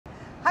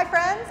Hi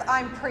friends,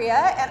 I'm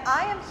Priya and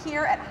I am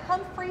here at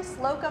Humphry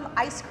Slocombe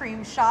Ice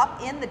Cream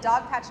Shop in the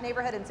Dogpatch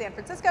neighborhood in San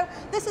Francisco.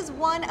 This is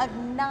one of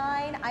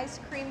 9 ice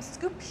cream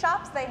scoop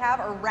shops they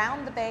have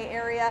around the Bay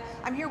Area.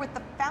 I'm here with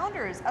the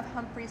founders of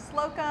Humphry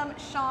Slocombe,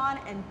 Sean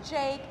and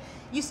Jake.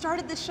 You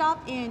started this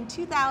shop in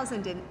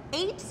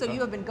 2008, so you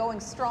have been going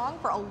strong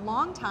for a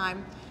long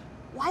time.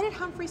 Why did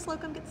Humphry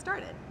Slocombe get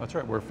started? That's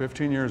right, we're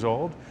 15 years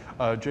old.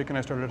 Jake and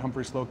I started at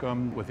Humphry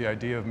Slocombe with the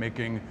idea of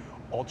making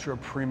ultra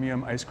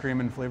premium ice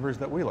cream and flavors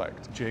that we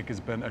liked. Jake has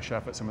been a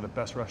chef at some of the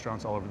best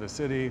restaurants all over the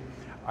city.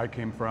 I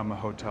came from a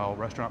hotel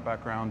restaurant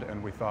background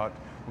and we thought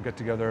we'll get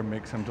together,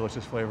 make some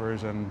delicious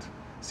flavors and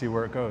see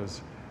where it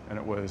goes. And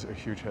it was a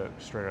huge hit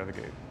straight out of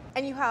the gate.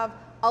 And you have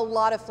a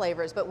lot of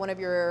flavors, but one of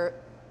your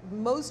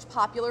most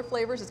popular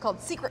flavors is called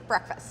Secret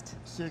Breakfast.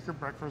 Secret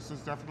Breakfast is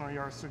definitely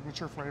our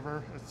signature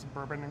flavor. It's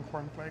bourbon and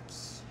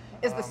cornflakes.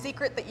 Is the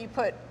secret that you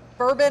put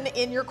bourbon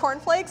in your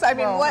cornflakes? I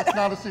mean, well, what? It's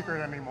not a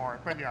secret anymore,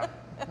 but yeah.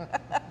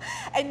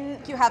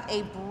 And you have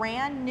a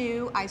brand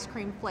new ice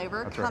cream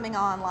flavor coming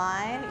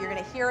online. You're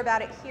going to hear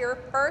about it here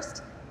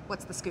first.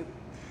 What's the scoop?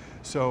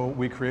 So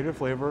we created a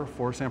flavor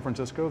for San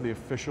Francisco, the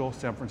official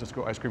San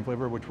Francisco ice cream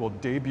flavor, which will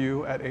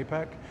debut at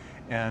APEC,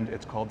 and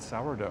it's called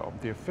sourdough.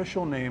 The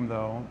official name,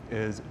 though,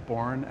 is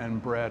Born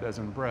and Bred, as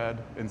in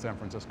bread, in San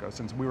Francisco,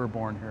 since we were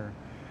born here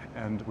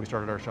and we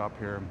started our shop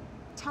here.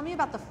 Tell me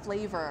about the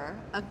flavor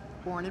of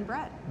Born and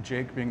Bred.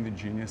 Jake, being the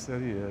genius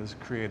that he is,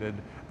 created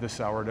the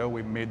sourdough.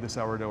 We made the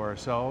sourdough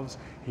ourselves.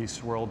 He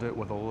swirled it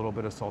with a little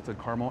bit of salted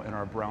caramel in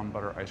our brown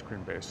butter ice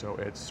cream base. So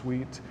it's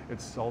sweet,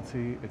 it's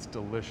salty, it's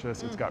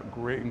delicious, it's got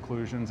great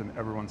inclusions, and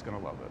everyone's gonna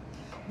love it.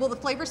 Well, the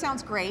flavor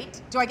sounds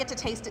great. Do I get to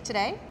taste it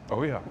today?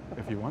 Oh yeah,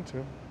 if you want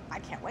to. I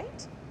can't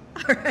wait.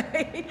 All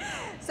right.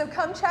 So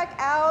come check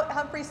out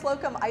Humphry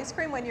Slocombe Ice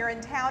Cream when you're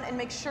in town and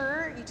make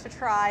sure to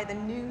try the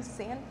new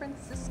San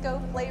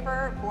Francisco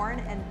flavor, Born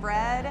and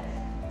Bred.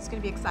 It's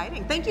going to be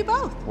exciting. Thank you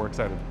both. We're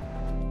excited.